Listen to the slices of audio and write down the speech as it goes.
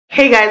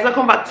Hey guys,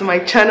 welcome back to my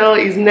channel.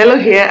 It's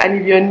Nelo here, and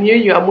if you're new,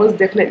 you are most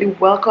definitely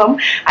welcome.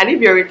 And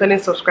if you're a returning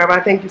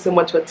subscriber, thank you so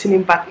much for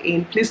tuning back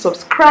in. Please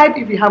subscribe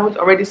if you haven't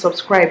already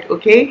subscribed,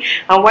 okay?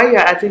 And while you're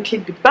at it,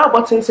 click the bell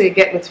button so you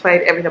get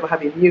notified every time I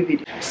have a new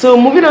video. So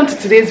moving on to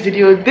today's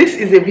video, this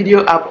is a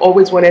video I've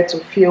always wanted to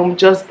film,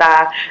 just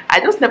that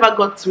I just never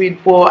got to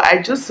it. But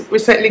I just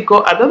recently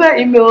got another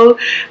email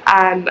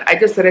and I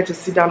just decided to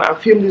sit down and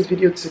film this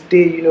video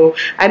today. You know,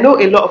 I know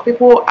a lot of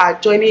people are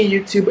joining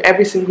YouTube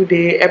every single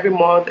day, every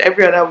month,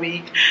 every other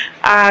week,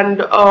 and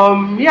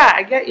yeah,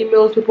 I get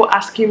emails, people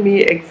asking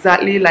me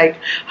exactly like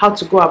how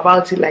to go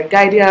about it, like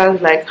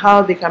guidance, like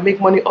how they can make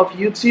money off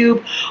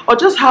YouTube, or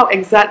just how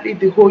exactly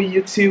the whole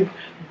YouTube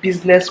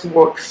business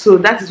works. So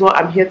that is what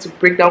I'm here to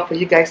break down for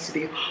you guys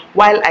today,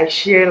 while I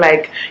share,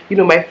 like, you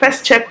know, my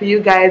first check with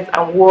you guys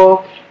and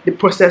what the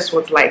process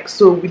was like.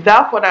 So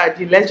without further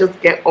ado, let's just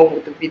get on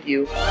with the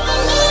video.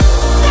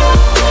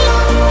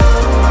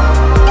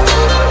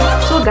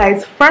 So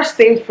guys, first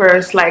thing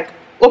first, like,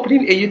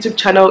 opening a YouTube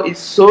channel is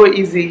so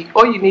easy.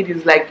 All you need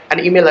is like an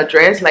email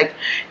address, like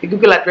a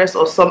Google address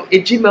or a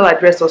Gmail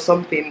address or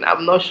something.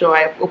 I'm not sure.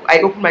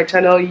 I opened my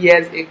channel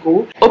years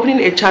ago. Opening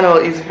a channel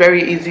is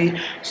very easy.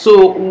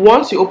 So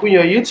once you open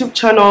your YouTube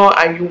channel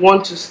and you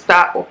want to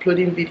start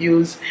uploading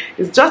videos,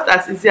 it's just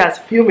as easy as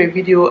film a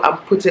video and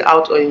put it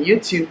out on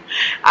YouTube.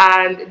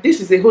 And this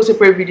is a whole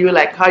separate video,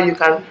 like how you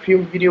can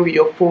film video with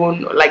your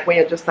phone, like when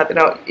you're just starting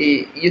out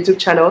a YouTube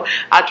channel.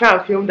 I'll try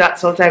and film that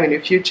sometime in the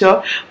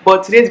future,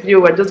 but today's video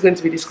we're just going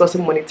to be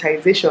discussing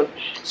monetization.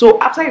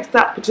 So after you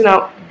start putting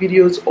out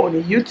videos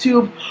on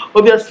YouTube,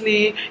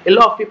 obviously a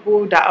lot of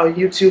people that are on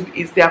YouTube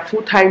is their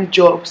full-time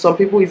job. Some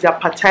people is their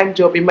part-time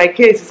job. In my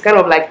case, it's kind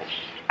of like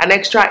an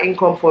extra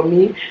income for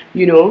me,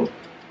 you know,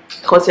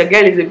 because your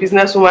girl is a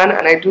businesswoman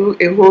and I do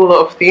a whole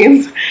lot of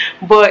things.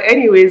 But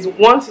anyways,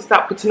 once you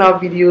start putting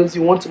out videos,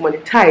 you want to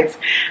monetize.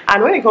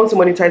 And when it comes to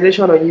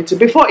monetization on YouTube,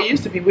 before it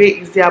used to be way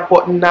easier,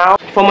 but now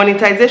for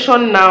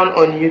monetization now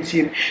on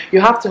YouTube,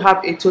 you have to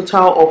have a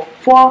total of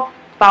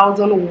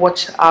 4,000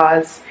 watch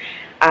hours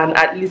and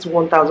at least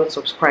 1,000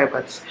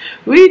 subscribers,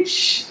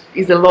 which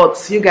is a lot.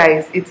 You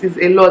guys, it is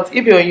a lot.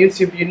 If you're on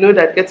YouTube, you know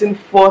that getting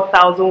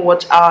 4,000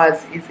 watch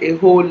hours is a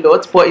whole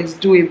lot, but it's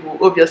doable.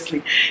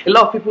 Obviously, a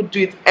lot of people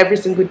do it every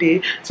single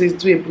day, so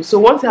it's doable. So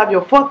once you have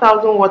your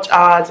 4,000 watch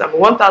hours and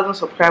 1,000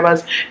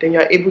 subscribers, then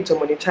you're able to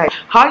monetize.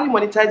 How you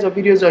monetize your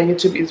videos on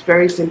YouTube is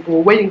very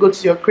simple. When you go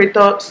to your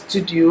creator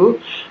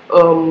studio,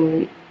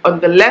 on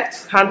the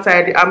left hand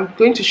side, I'm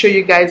going to show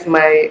you guys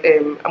my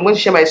I'm going to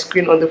share my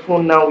screen on the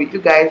phone now with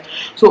you guys.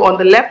 So on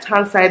the left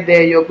hand side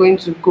there, you're going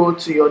to go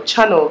to your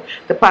channel,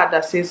 the part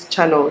that says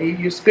channel.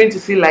 You're going to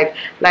see like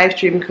live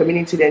stream,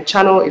 community, then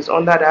channel is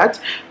under that.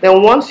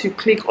 Then once you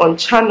click on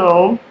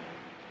channel,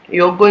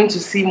 you're going to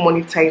see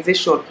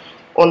monetization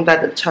under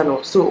the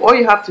channel. So all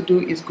you have to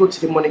do is go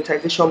to the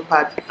monetization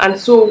part, and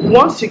so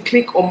once you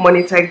click on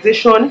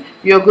monetization,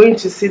 you're going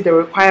to see the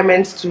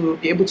requirements to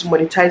be able to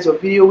monetize your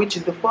video, which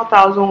is the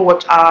 4,000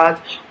 watch hours,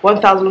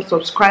 1,000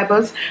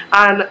 subscribers.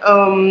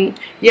 And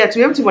yeah, to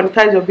be able to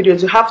monetize your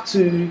videos,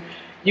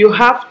 you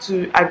have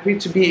to agree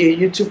to be a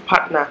YouTube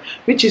partner,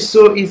 which is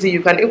so easy.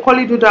 You can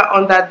equally do that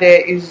under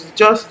there. Is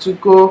just to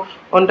go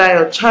under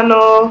your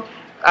channel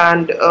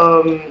and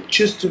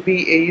choose to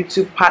be a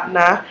YouTube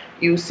partner.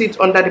 You see it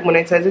under the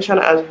monetization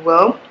as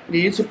well,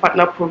 the YouTube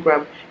partner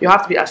program. You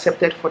have to be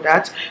accepted for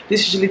that.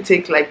 This usually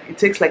takes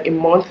like a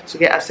month to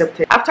get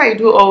accepted. After you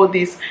do all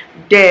this,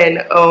 then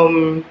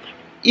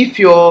if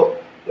you're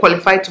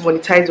qualified to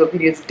monetize your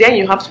videos, then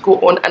you have to go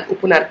on and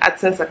open an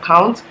AdSense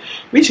account,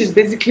 which is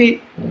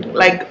basically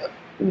like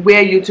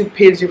where YouTube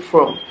pays you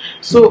from.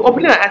 So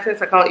opening an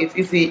AdSense account is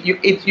easy.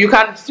 You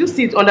can still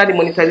see it under the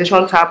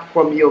monetization tab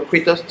from your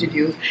creator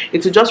studios.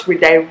 It will just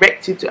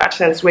redirect you to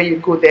AdSense, where you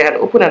go there and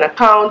open an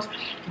account.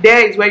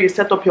 There is where you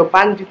set up your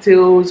bank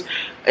details,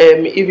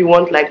 if you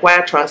want like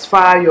wire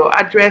transfer, your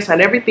address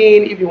and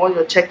everything. If you want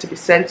your check to be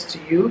sent to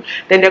you,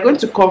 then they're going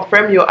to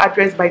confirm your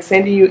address by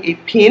sending you a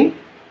PIN.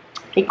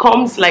 It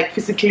comes like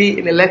physically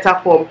in a letter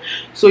form,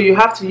 so you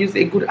have to use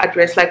a good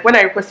address. Like when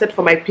I requested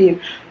for my PIN,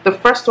 the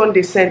first one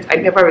they sent, I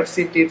never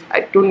received it.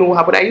 I don't know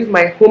how, but I used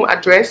my home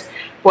address,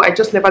 but I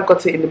just never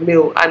got it in the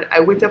mail, and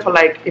I waited for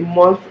like a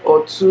month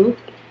or two.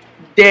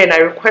 Then I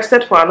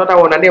requested for another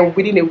one, and then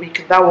within a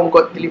week that one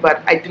got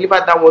delivered. I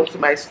delivered that one to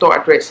my store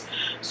address,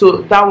 so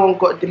that one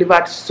got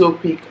delivered so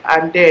quick.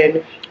 And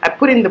then I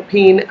put in the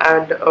PIN,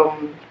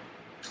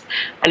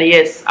 and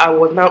yes, I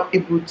was now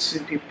able to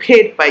be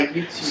paid by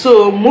YouTube.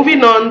 So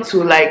moving on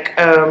to like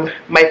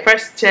my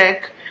first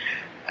check.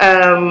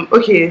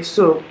 Okay,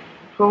 so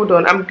hold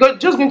on, I'm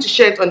just going to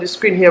share it on the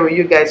screen here with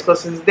you guys,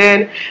 because since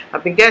then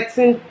I've been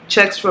getting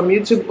checks from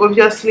YouTube,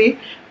 obviously.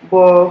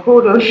 But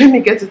hold on, let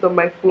me get it on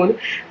my phone.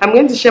 I'm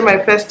going to share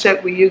my first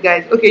check with you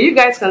guys. Okay, you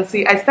guys can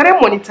see I started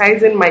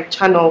monetizing my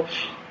channel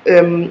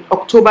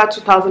October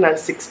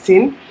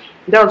 2016.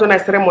 That was when I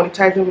started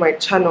monetizing my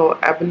channel,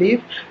 I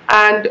believe.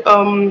 And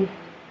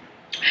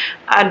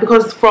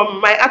because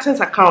from my AdSense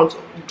account,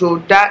 though,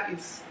 that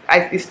is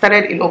it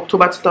started in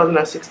October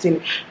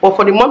 2016, but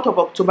for the month of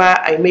October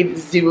I made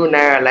 0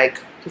 naira,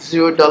 like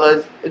 $0,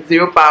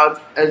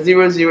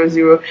 £0,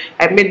 000.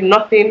 I made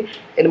nothing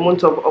in the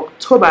month of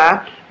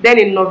October. Then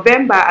in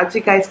November, as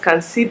you guys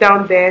can see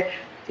down there,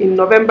 in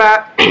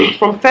November,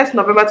 from 1st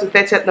November to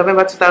 30th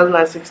November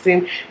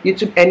 2016,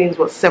 YouTube earnings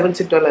was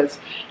 $70.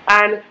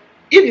 And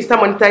if you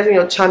start monetizing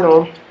your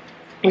channel,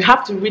 you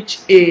have to reach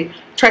a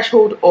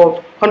threshold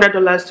of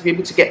 $100 to be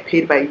able to get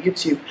paid by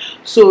YouTube.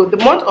 So the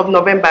month of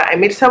November, I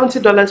made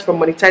 $70 from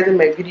monetizing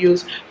my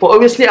videos, but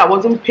obviously I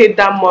wasn't paid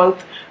that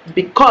month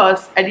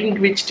because I didn't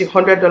reach the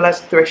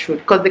 $100 threshold,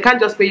 because they can't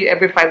just pay you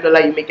every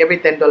 $5, you make every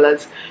 $10,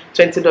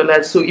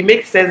 $20. So it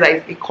makes sense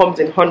that it comes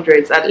in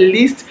hundreds, at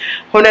least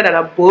 100 and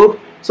above.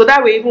 So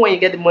that way, even when you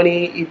get the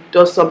money, it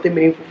does something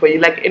meaningful for you.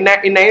 Like in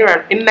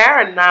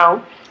Naira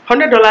now,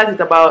 $100 is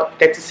about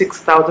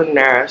 36,000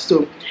 Naira.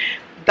 So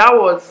that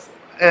was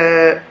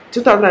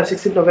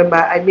 2016 November.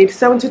 I made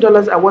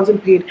 $70. I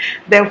wasn't paid.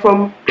 Then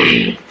from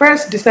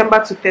 1st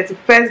December to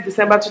 31st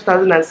December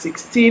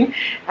 2016,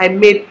 I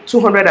made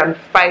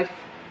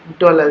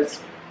 $205.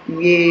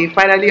 Yay!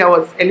 Finally, I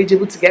was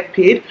eligible to get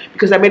paid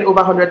because I made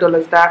over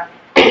 $100 that.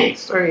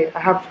 Sorry, I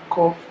have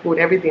cough, food,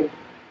 everything.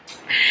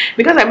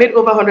 Because I made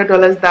over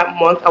 $100 that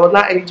month, I was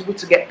not eligible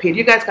to get paid.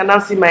 You guys can now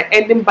see my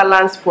ending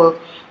balance for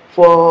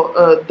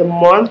the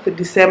month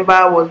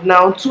December was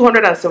now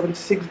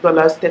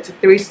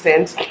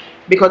 $276.33,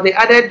 because they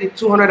added the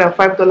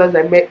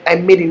 $205 I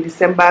made in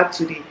December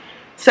to the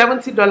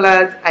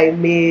 $70 I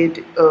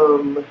made,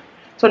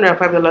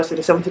 $205 to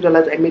the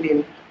 $70 I made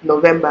in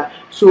November.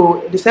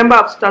 So December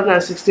of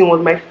 2016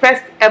 was my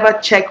first ever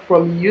check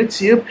from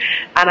YouTube,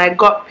 and I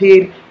got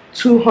paid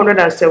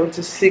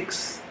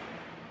 $276,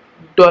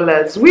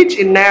 which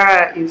in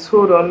Naira is,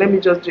 hold on, let me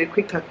just do a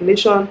quick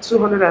calculation,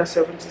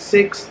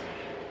 276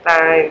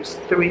 times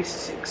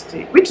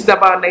 360, which is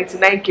about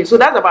 99k. So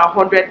that's about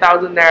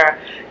 100,000 Naira.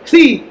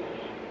 See,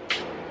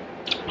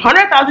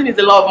 100,000 is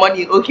a lot of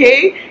money,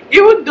 okay?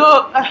 Even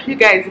though you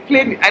guys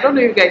play me, I don't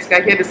know if you guys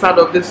can hear the sound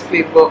of this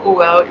flame, but oh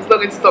well, it's not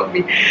going to stop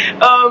me.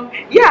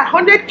 Yeah,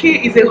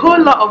 100k is a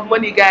whole lot of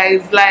money,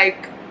 guys.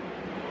 Like,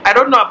 I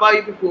don't know about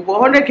you people,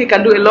 but 100k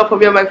can do a lot for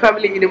me and my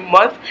family in a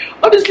month.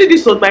 Obviously,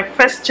 this was my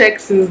first check.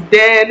 Since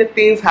then,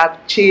 things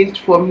have changed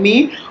for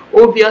me,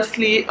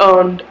 obviously.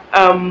 And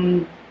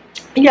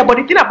yeah, but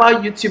the thing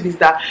about YouTube is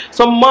that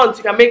some months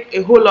you can make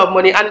a whole lot of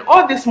money, and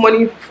all this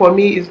money for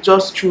me is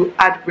just through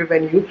ad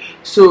revenue.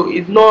 So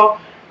it's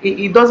not,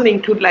 it doesn't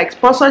include like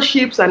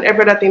sponsorships and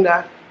every other thing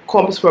that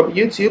comes from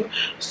YouTube.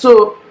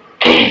 So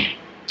in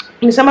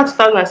December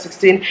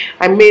 2016,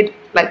 I made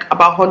like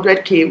about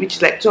 100k, which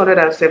is like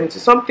 270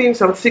 something,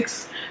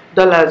 $76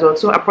 or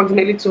so,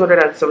 approximately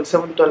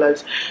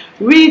 $277,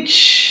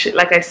 which,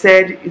 like I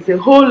said, is a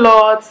whole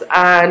lot.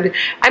 And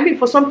I mean,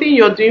 for something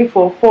you're doing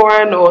for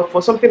fun or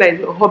for something that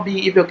is a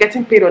hobby, if you're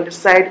getting paid on the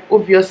side,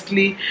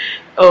 obviously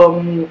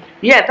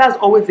yeah, that's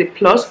always a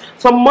plus.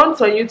 Some months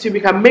on YouTube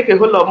you can make a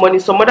whole lot of money,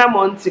 some other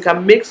months you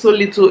can make so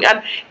little,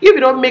 and if you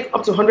don't make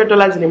up to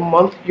 $100 in a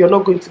month, you're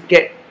not going to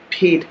get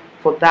paid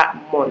for that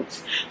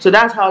month. So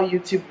that's how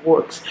YouTube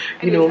works,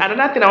 you know.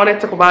 Another thing I want to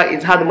talk about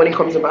is how the money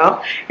comes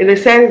about, in the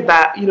sense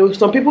that, you know,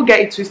 some people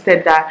get it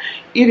twisted that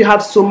if you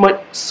have so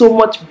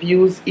much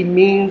views, it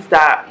means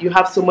that you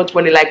have so much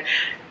money, like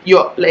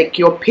you're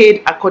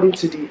paid according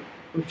to the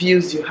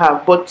views you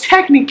have. But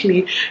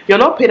technically, you're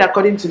not paid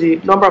according to the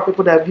number of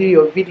people that view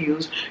your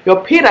videos.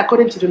 You're paid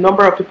according to the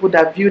number of people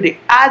that view the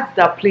ads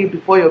that play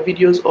before your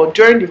videos or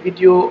during the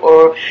video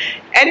or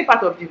any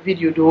part of the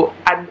video though.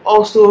 And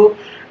also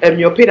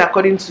you're paid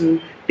according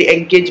to the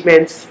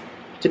engagements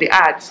to the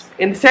ads,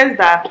 in the sense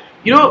that,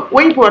 you know,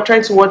 when people are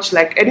trying to watch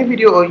like any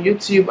video on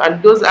YouTube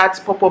and those ads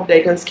pop up that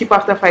you can skip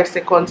after 5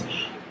 seconds,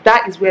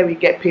 that is where we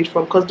get paid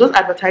from, because those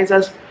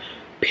advertisers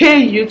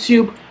pay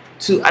YouTube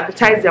to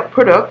advertise their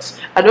products,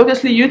 and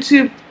obviously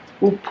YouTube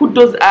will put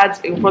those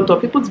ads in front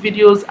of people's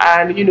videos,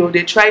 and you know,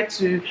 they try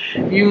to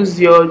use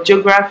your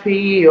geography,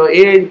 your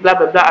age, blah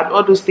blah blah, and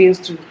all those things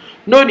to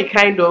know the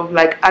kind of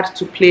like ad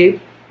to play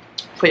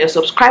for your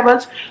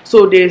subscribers.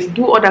 So they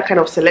do all that kind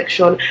of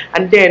selection,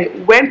 and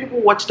then when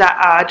people watch that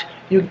ad,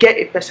 you get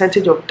a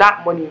percentage of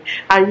that money,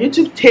 and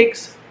YouTube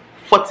takes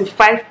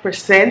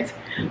 45%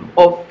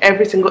 of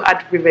every single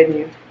ad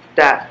revenue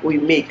that we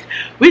make,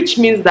 which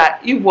means that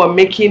if we're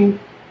making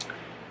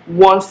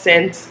 1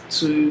 cent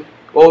to,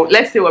 or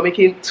let's say we're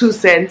making 2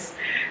 cents,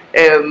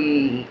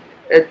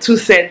 2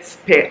 cents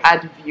per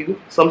ad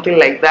view, something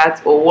like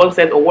that, or 1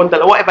 cent or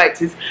 $1, whatever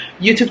it is,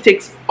 YouTube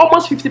takes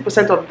almost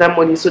 50% of that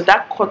money. So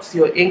that cuts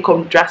your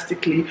income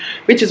drastically,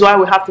 which is why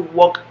we have to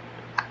work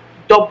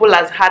double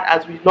as hard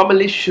as we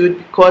normally should,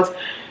 because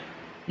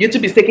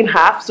YouTube is taking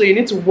half, so you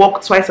need to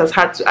work twice as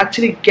hard to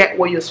actually get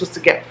what you're supposed to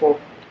get for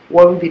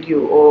one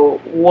video or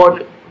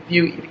one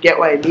view, if you get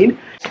what I mean.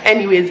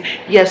 Anyways,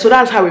 yeah, so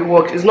that's how it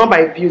works. It's not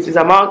by views, it's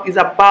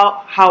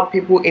about how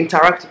people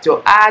interact with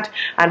your ad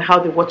and how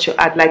they watch your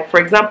ad. Like for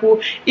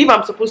example, if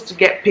I'm supposed to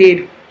get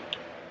paid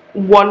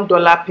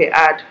 $1 per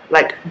ad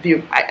like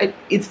view.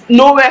 It's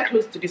nowhere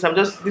close to this.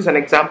 This is an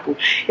example.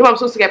 If I'm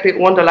supposed to get paid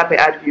 $1 per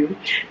ad view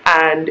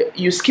and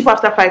you skip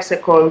after 5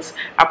 seconds,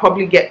 I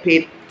probably get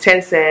paid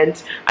 10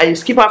 cents, and you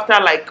skip after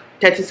like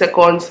 30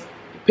 seconds,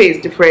 pay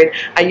is different,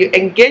 and you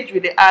engage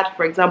with the ad.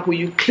 For example,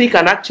 you click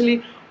and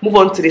actually move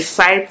on to the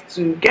site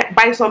to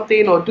buy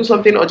something or do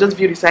something or just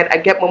view the site, I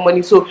get more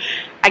money. So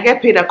I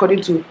get paid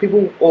according to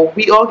people, or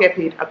we all get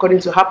paid according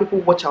to how people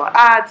watch our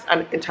ads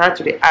and interact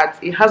with the ads.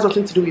 It has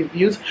nothing to do with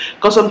views,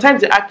 because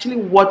sometimes they actually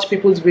watch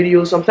people's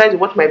videos, sometimes they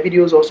watch my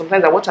videos, or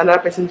sometimes I watch another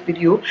person's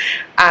video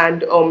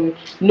and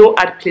no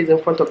ad plays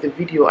in front of the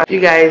video. And you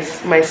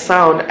guys, my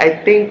sound,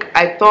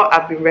 I thought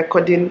I've been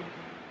recording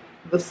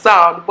the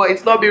sound, but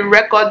it's not been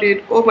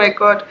recorded. Oh my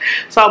god.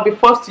 So I'll be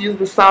forced to use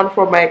the sound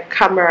from my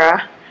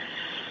camera.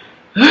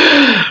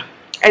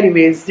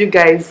 Anyways, you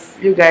guys,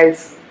 I'm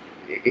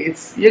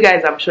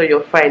sure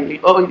you're fine.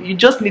 You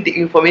just need the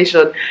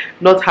information,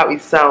 not how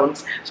it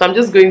sounds. So I'm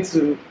just going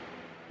to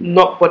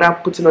not bother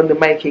putting on the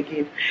mic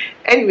again.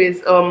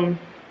 Anyways,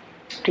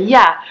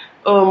 yeah,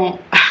 I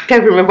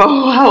can't remember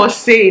what I was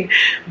saying.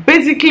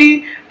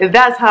 Basically,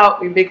 that's how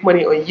we make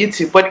money on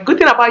YouTube. But the good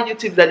thing about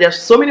YouTube is that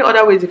there's so many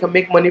other ways you can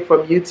make money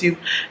from YouTube,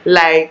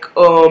 like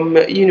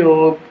you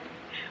know,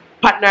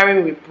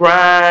 partnering with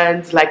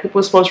brands, like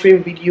people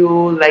sponsoring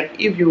videos. Like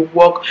if you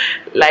work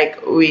like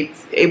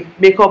with a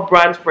makeup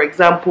brand, for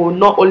example,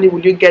 not only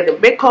will you get the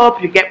makeup,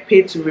 you get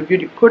paid to review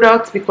the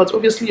products, because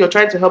obviously you're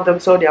trying to help them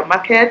sell their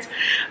market,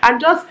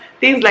 and just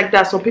things like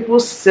that. Some people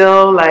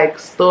sell like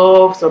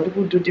stuff, some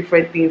people do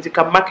different things. You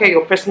can market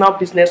your personal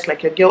business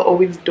like your girl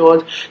always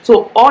does.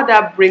 So all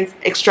that brings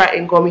extra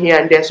income here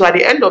and there. So at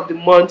the end of the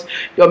month,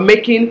 you're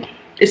making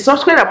a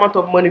subsequent amount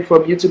of money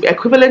from YouTube,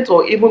 equivalent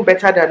or even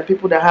better than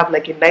people that have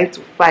like a 9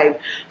 to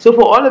 5. So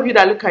for all of you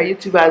that look at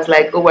YouTube as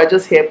like, oh, we're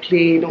just here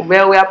playing,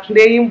 well, we're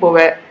playing, but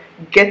we're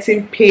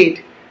getting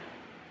paid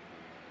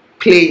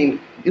playing.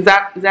 Is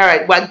that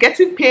right? We're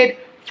getting paid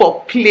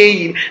for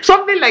playing,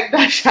 something like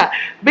that.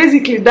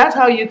 Basically, that's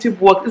how YouTube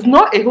works. It's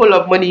not a whole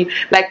lot of money.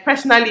 Like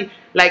personally,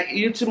 like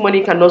YouTube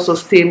money cannot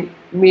sustain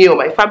me or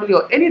my family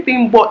or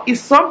anything, but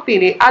it's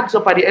something. It adds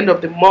up at the end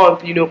of the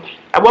month. You know,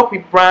 I work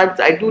with brands,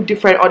 I do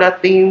different other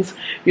things,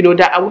 you know,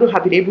 that I wouldn't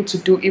have been able to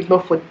do if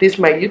not for this,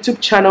 my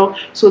YouTube channel.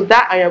 So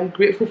that I am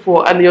grateful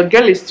for, and your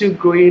girl is still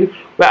growing.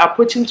 We're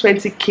approaching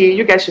 20k.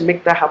 You guys should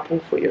make that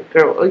happen for your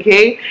girl,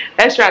 okay?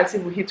 Let's try and see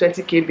if we hit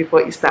 20k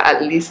before Easter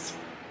at least.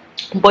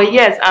 But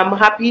yes, I'm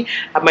happy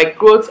at my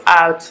growth,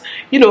 at,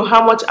 you know,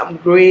 how much I'm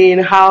growing,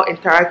 how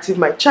interactive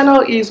my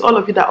channel is. All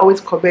of you that always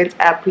comment,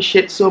 I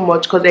appreciate so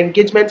much, because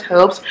engagement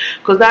helps,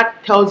 because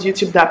that tells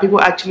YouTube that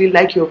people actually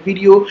like your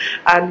video,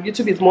 and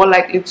YouTube is more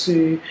likely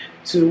to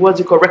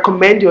what's it called,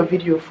 recommend your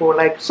video for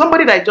like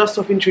somebody that just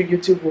surfing through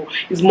YouTube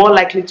is more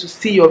likely to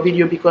see your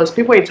video, because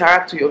people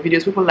interact with your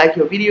videos, people like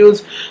your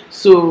videos,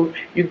 so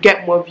you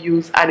get more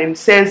views, and in a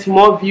sense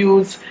more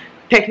views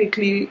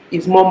technically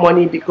is more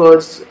money,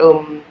 because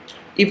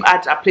if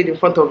ads are played in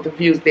front of the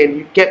views, then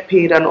you get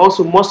paid. And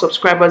also more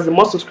subscribers, the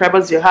more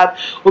subscribers you have,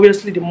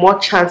 obviously the more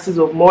chances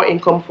of more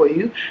income for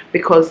you,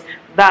 because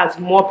that's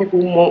more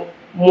people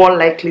more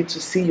likely to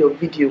see your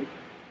video.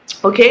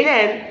 Okay,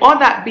 then all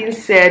that being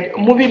said,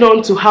 moving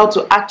on to how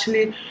to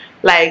actually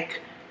like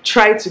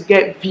try to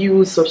get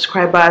views,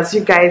 subscribers.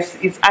 You guys,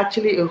 it's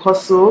actually a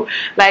hustle.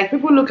 Like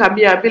people look at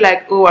me and be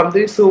like, oh, I'm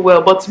doing so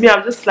well, but to me,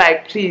 I'm just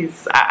like,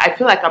 please, I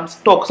feel like I'm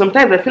stuck.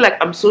 Sometimes I feel like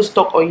I'm so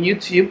stuck on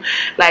YouTube,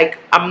 like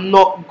I'm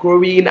not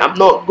growing, I'm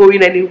not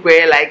going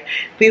anywhere, like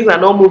things are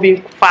not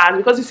moving fast.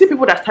 Because you see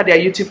people that start their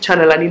YouTube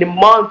channel and in a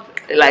month,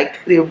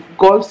 like they've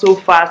gone so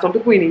fast. Some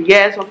people in a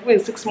year, some people in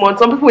 6 months,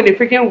 some people in a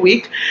freaking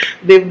week,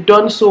 they've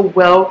done so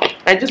well.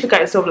 And just look at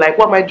yourself like,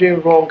 what am I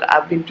doing wrong?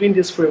 I've been doing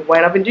this for a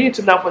while, I've been doing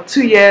YouTube now for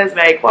 2 years,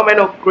 like why am I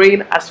not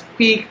growing as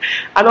quick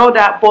and all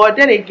that? But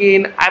then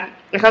again, I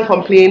can't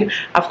complain.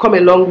 I've come a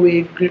long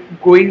way,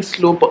 growing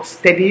slow but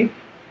steady,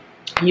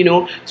 you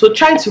know. So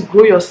trying to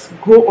grow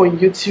on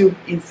YouTube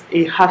is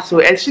a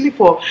hassle, especially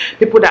for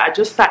people that are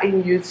just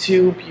starting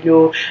YouTube. You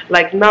know,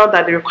 like now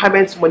that the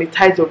requirement to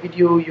monetize your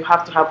video, you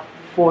have to have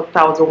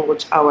 4,000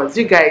 watch hours.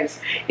 You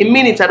guys, in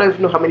minutes, I don't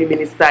even know how many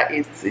minutes that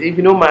is. If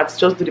you know maths,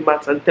 just do the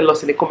maths and tell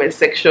us in the comment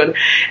section.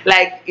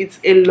 Like, it's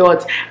a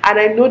lot. And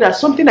I know that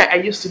something that I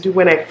used to do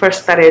when I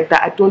first started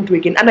that I don't do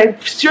again, and I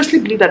seriously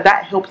believe that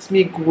that helped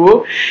me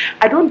grow.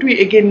 I don't do it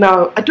again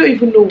now. I don't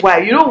even know why.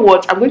 You know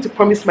what, I'm going to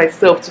promise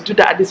myself to do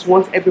that at least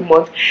once every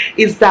month.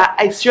 Is that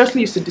I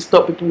seriously used to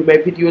disturb people with my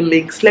video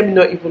links. Let me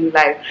not even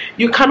lie.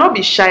 You cannot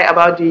be shy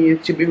about doing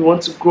YouTube if you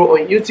want to grow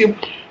on YouTube.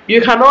 You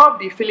cannot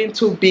be feeling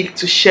too big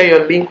to share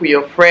your link with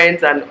your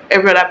friends and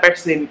every other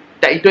person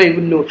that you don't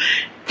even know.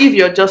 If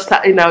you're just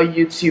starting out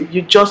YouTube,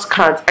 you just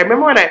can't. I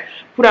remember when I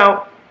put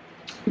out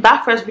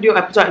that first video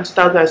I put out in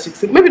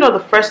 2016, maybe not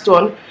the first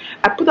one.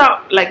 I put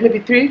out like maybe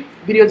 3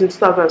 videos in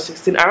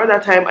 2016. Around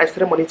that time, I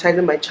started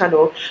monetizing my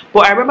channel.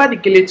 But I remember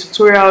the Gele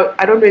tutorial.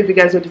 I don't know if you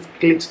guys know this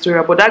Gele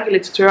tutorial, but that Gele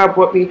tutorial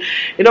brought me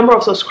a number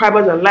of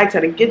subscribers and likes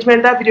and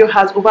engagement. That video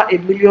has over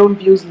 1 million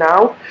views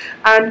now.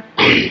 And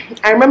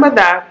I remember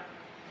that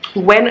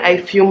when I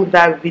filmed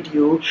that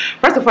video,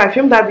 first of all, I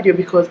filmed that video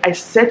because I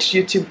searched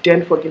YouTube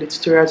then for gele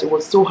tutorials. It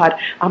was so hard.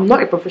 I'm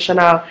not a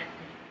professional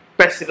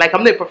person. Like,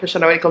 I'm not a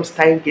professional when it comes to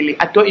tying gele.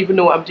 I don't even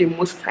know what I'm doing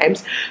most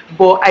times,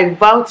 but I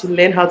vow to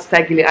learn how to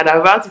tie gele, and I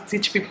vow to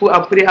teach people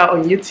and put it out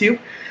on YouTube.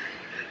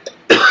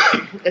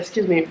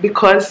 Excuse me,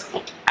 because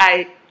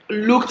I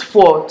looked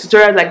for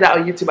tutorials like that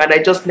on YouTube and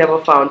I just never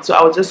found. So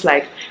I was just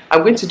like,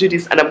 I'm going to do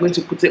this and I'm going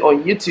to put it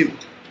on YouTube.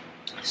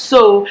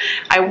 So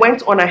I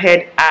went on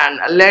ahead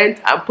and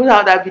learned and put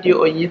out that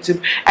video on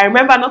YouTube. I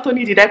remember not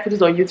only did I put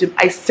it on YouTube,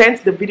 I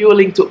sent the video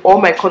link to all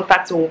my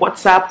contacts on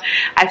WhatsApp.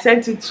 I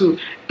sent it to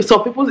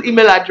some people's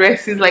email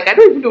addresses. Like, I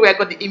don't even know where I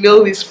got the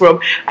email list from.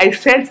 I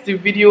sent the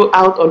video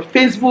out on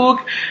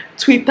Facebook,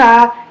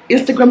 Twitter,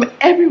 Instagram,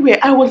 everywhere.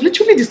 I was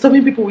literally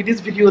disturbing people with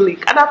this video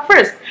link. And at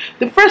first,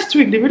 the first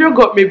week, the video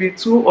got maybe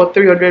 200 or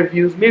 300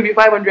 views, maybe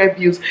 500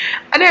 views.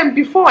 And then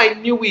before I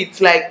knew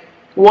it, like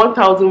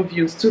 1,000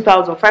 views,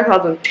 2,000,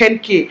 5,000,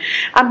 10K.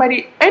 And by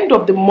the end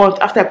of the month,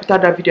 after I put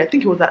out that video, I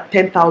think it was at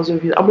 10,000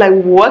 views. I'm like,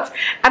 what?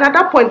 And at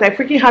that point, I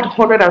freaking had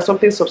 100 and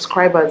something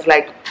subscribers.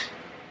 Like,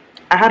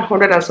 I had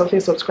 100 and something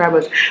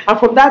subscribers. And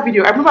from that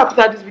video, I remember I put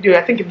out this video,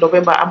 I think in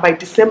November, and by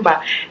December,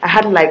 I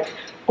had like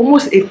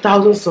almost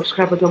 8,000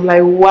 subscribers. I'm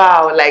like,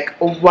 wow, like,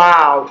 oh,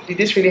 wow, did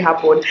this really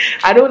happen?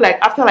 I know, like,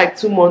 after like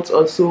 2 months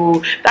or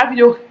so, that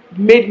video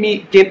made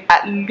me gain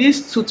at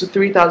least 2,000 to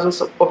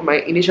 3,000 of my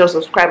initial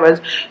subscribers.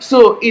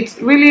 So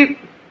it's really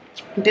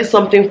did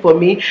something for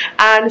me.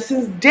 And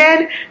since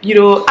then, you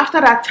know,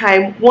 after that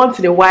time, once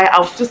in a while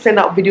I'll just send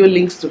out video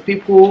links to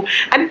people.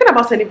 And the thing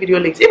about sending video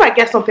links, if I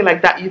get something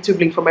like that YouTube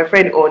link from my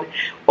friend on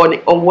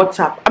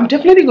WhatsApp, I'm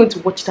definitely going to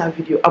watch that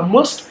video. I'm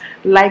most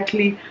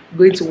likely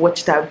going to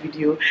watch that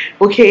video,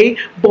 okay?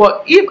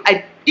 But if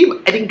I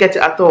didn't get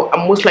it at all,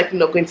 I'm most likely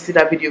not going to see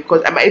that video,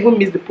 because I might even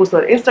miss the post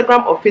on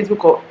Instagram or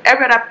Facebook or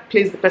every other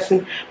place the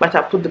person might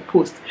have put the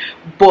post.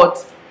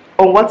 But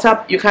on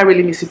WhatsApp, you can't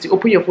really miss it. You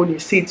open your phone, you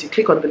see it, you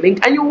click on the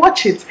link and you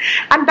watch it.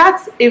 And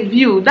that's a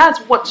view,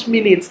 that's watch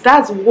minutes,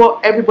 that's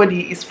what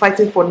everybody is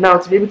fighting for now,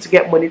 to be able to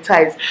get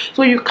monetized.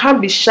 So you can't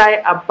be shy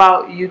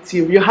about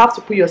YouTube. You have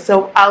to put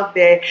yourself out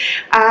there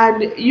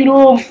and, you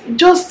know,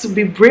 just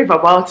be brave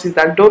about it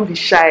and don't be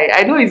shy.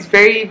 I know it's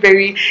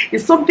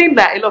it's something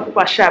that a lot of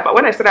people are shy about.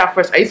 When I started at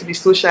first, I used to be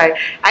so shy.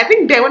 I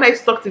think then when I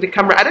stuck to the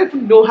camera, I don't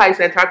even know how I used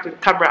to interact with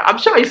the camera. I'm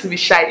sure I used to be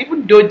shy,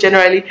 even though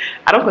generally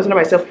I don't consider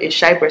myself a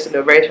shy person,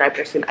 a very shy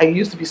person. I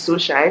used to be so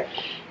shy,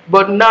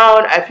 but now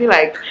I feel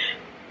like,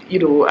 you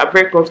know, I'm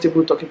very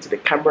comfortable talking to the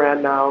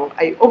camera now.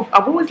 I've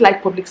always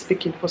liked public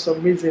speaking for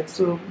some reason,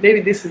 so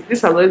maybe this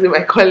has always been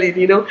my calling,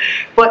 you know.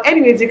 But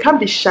anyways, you can't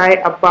be shy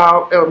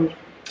about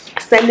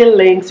sending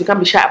links. You can't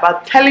be shy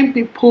about telling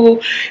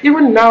people.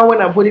 Even now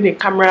when I'm holding a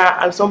camera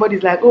and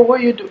somebody's like, oh,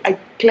 what you do, I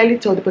clearly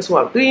tell the person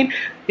what I'm doing,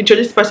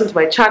 introduce the person to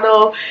my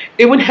channel,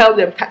 even help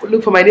them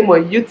look for my name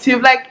on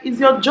YouTube. Like, it's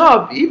your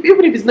job.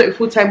 Even if it's not a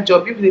full-time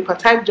job, if it's a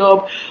part-time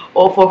job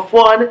or for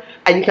fun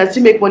and you can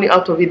still make money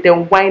out of it,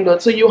 then why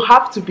not? So you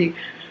have to be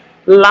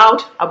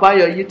loud about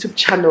your YouTube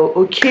channel,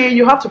 okay?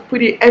 You have to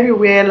put it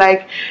everywhere.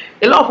 Like,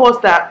 a lot of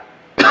us that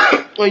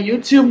on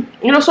YouTube,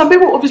 you know, some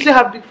people obviously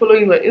have big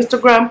following on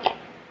Instagram.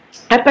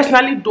 I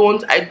personally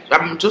don't.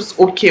 I'm just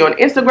okay on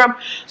Instagram,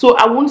 so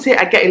I won't say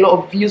I get a lot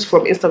of views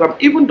from Instagram,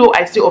 even though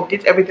I still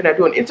update everything I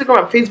do on Instagram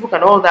and Facebook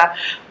and all that.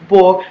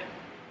 But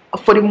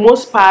for the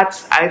most part,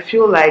 I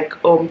feel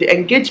like the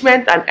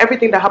engagement and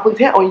everything that happens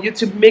here on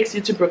YouTube makes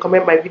YouTube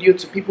recommend my video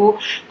to people,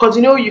 because,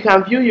 you know, you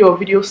can view your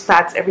video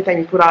stats every time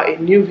you put out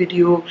a new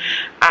video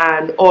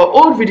or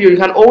old video. You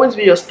can always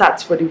view your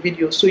stats for the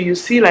video, so you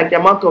see like the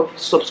amount of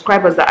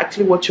subscribers that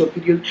actually watch your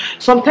videos.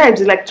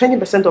 Sometimes it's like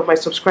 20% of my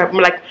subscribers,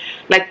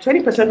 like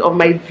 20% of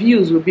my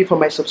views will be from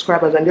my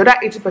subscribers, and the other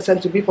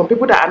 80% will be from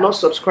people that are not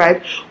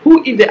subscribed,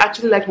 who, if they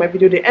actually like my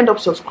video, they end up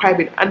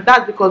subscribing. And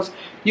that's because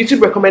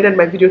YouTube recommended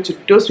my video to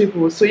those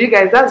people. So you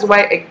guys, that's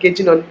why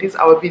engaging on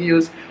our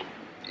videos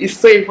is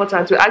so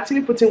important. We're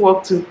actually putting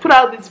work to put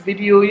out this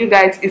video. You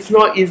guys, it's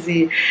not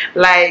easy.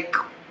 Like,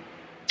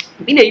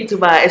 being a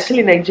YouTuber, especially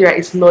in Nigeria,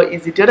 is not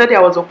easy. The other day I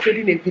was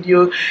uploading a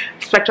video,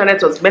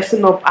 SpectraNet was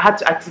messing up. I had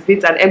to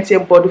activate an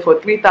MTN bundle for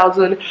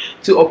 3,000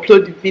 to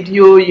upload the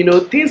video, you know,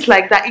 things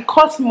like that. It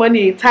costs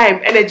money,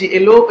 time, energy,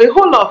 a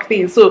whole lot of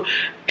things. So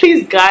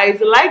please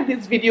guys, like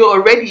this video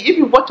already. If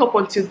you watch up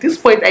until this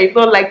point and you've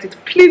not liked it,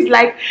 please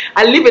like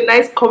and leave a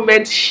nice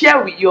comment,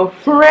 share with your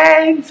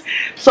friends,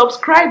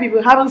 subscribe if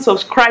you haven't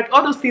subscribed.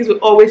 All those things we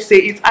always say,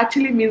 it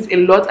actually means a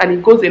lot and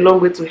it goes a long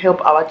way to help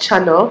our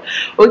channel.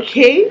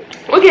 Okay,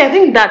 I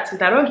think that's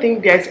it. I don't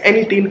think there's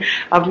anything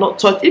I've not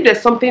taught. If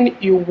there's something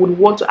you would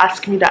want to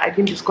ask me that I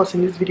didn't discuss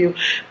in this video,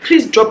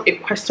 please drop a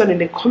question in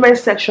the comment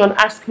section,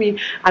 ask me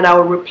and I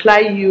will reply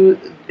you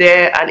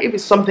there. And if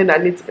it's something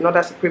that needs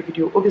another separate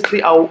video,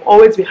 obviously I'll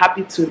always be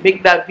happy to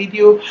make that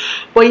video.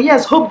 But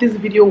yes, hope this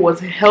video was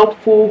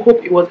helpful,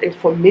 hope it was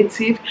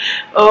informative.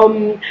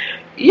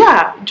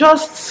 Yeah,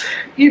 just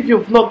if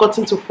you've not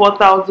gotten to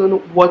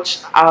 4,000 watch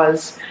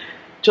hours,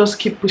 just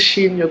keep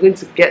pushing, you're going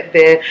to get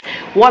there.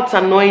 What's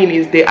annoying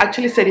is they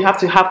actually said you have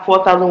to have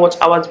 4,000 watch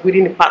hours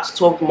within the past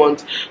 12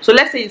 months. So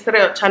let's say you started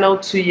your channel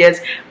 2 years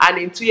and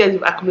in 2 years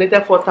you've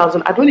accumulated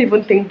 4,000. I don't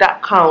even think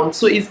that counts.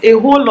 So it's a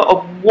whole lot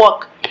of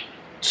work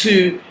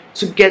to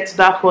get to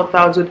that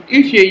 4,000.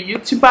 If you're a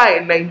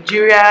YouTuber in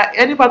Nigeria,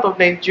 any part of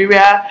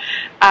Nigeria,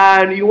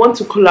 and you want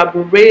to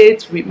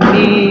collaborate with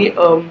me,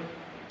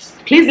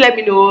 please let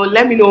me know.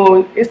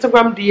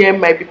 Instagram DM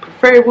might be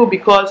preferable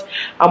because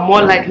I'm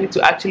more likely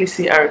to actually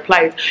see and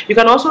reply it. You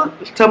can also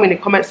tell me in the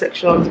comment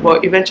sections,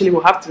 but eventually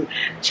we'll have to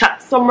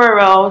chat somewhere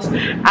else.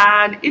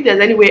 And if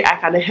there's any way I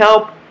can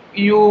help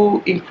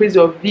you increase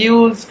your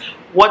views,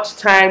 watch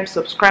time,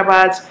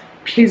 subscribers,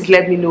 please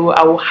let me know.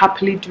 I will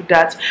happily do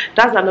that.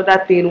 That's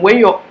another thing. When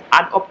you're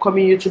an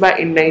upcoming YouTuber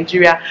in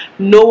Nigeria,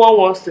 no one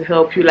wants to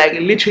help you. Like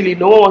literally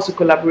no one wants to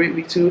collaborate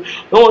with you,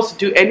 no one wants to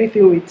do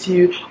anything with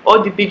you.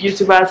 All the big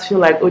YouTubers feel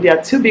like, oh, they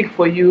are too big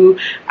for you,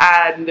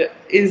 and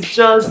it's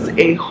just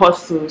a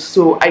hustle.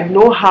 So I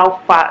know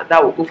how far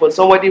that will go for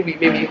somebody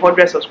with maybe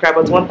 100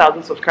 subscribers,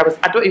 1,000 subscribers.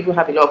 I don't even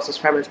have a lot of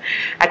subscribers.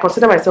 I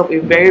consider myself a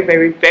very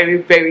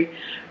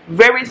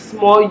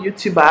small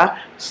YouTuber.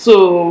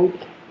 So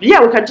yeah,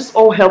 we can just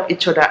all help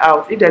each other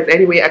out. If there's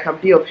any way I can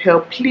be of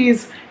help,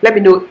 please let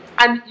me know.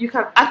 And you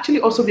can actually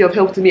also be of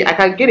help to me. I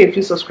can get a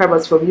few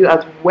subscribers from you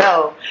as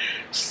well.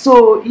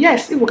 So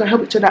yes, if we can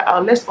help each other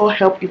out, let's all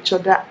help each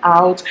other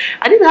out.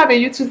 And if you have a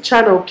YouTube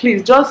channel,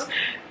 please just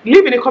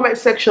leave in the comment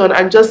section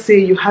and just say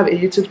you have a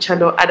YouTube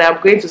channel and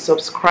I'm going to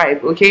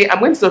subscribe. Okay, I'm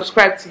going to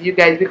subscribe to you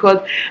guys, because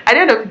at the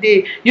end of the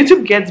day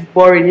YouTube gets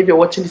boring if you're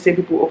watching the same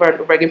people over and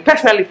over again.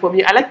 Personally, for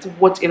me, I like to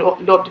watch a lot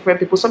of different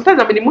people.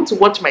 Sometimes I'm in the mood to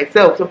watch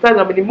myself, sometimes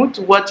I'm in the mood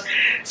to watch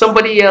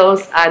somebody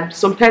else, and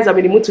sometimes I'm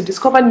in the mood to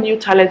discover new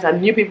talents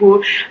and new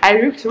people. I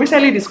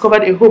recently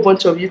discovered a whole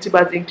bunch of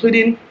YouTubers,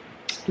 including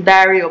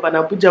Diary of an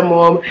Abuja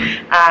Mom,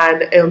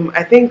 and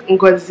I think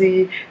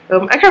Ngozi,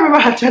 I can't remember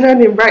her channel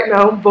name right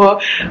now,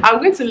 but I'm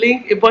going to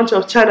link a bunch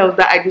of channels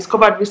that I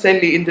discovered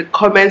recently in the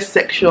comments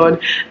section,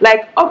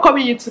 like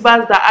upcoming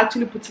YouTubers that are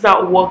actually putting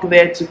out work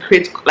there to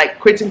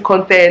creating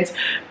content.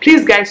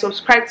 Please guys,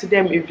 subscribe to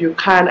them if you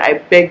can, I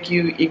beg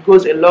you. It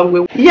goes a long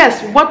way.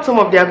 Yes, watch some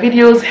of their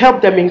videos,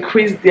 help them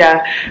increase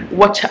their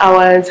watch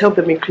hours, help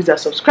them increase their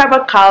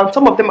subscriber count.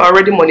 Some of them are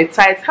already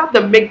monetized, help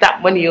them make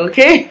that money.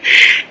 Okay,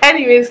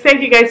 anyways,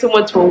 thank you guys so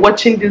much for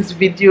watching this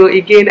video.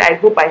 Again, I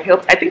hope I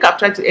helped. I think I've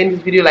tried to end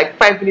this video like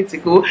 5 minutes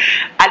ago,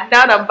 and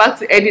now I'm back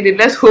to ending it.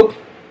 Let's hope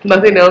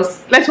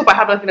I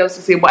have nothing else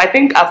to say, but I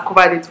think I've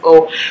covered it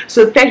all.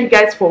 So thank you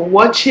guys for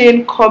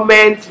watching.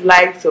 Comment,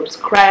 like,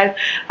 subscribe,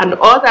 and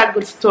all that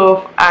good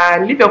stuff,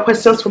 and leave your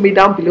questions for me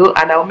down below,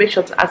 and I'll make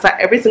sure to answer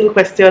every single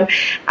question.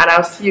 And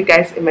I'll see you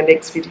guys in my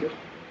next video.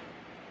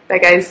 Bye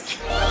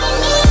guys.